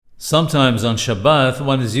Sometimes on Shabbath,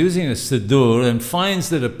 one is using a siddur and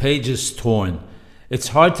finds that a page is torn. It's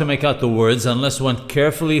hard to make out the words unless one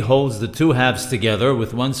carefully holds the two halves together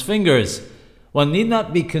with one's fingers. One need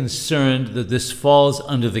not be concerned that this falls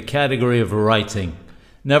under the category of writing.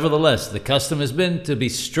 Nevertheless, the custom has been to be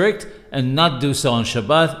strict and not do so on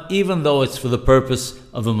Shabbat, even though it's for the purpose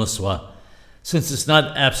of a muswa. Since it's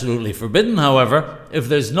not absolutely forbidden, however, if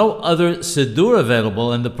there's no other siddur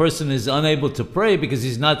available and the person is unable to pray because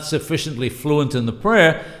he's not sufficiently fluent in the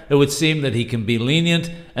prayer, it would seem that he can be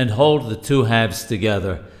lenient and hold the two halves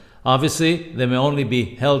together. Obviously, they may only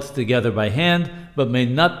be held together by hand, but may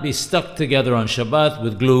not be stuck together on Shabbat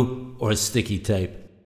with glue or sticky tape.